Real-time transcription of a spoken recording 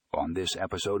On this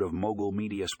episode of Mogul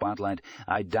Media Spotlight,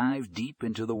 I dive deep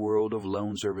into the world of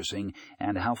loan servicing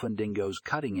and how Fundingo's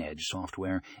cutting-edge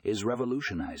software is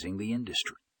revolutionizing the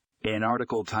industry. In an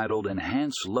article titled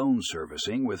Enhance Loan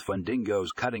Servicing with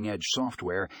Fundingo's Cutting-Edge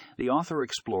Software, the author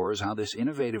explores how this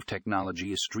innovative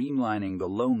technology is streamlining the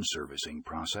loan servicing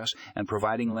process and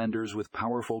providing lenders with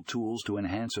powerful tools to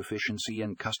enhance efficiency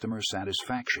and customer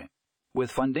satisfaction.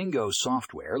 With Fundingo's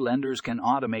software, lenders can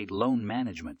automate loan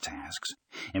management tasks,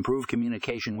 improve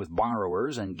communication with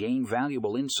borrowers, and gain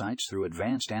valuable insights through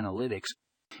advanced analytics.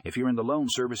 If you're in the loan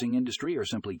servicing industry or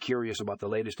simply curious about the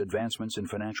latest advancements in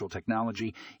financial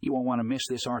technology, you won't want to miss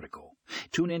this article.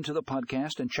 Tune into the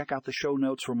podcast and check out the show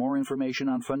notes for more information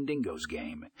on Fundingo's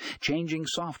game, changing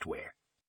software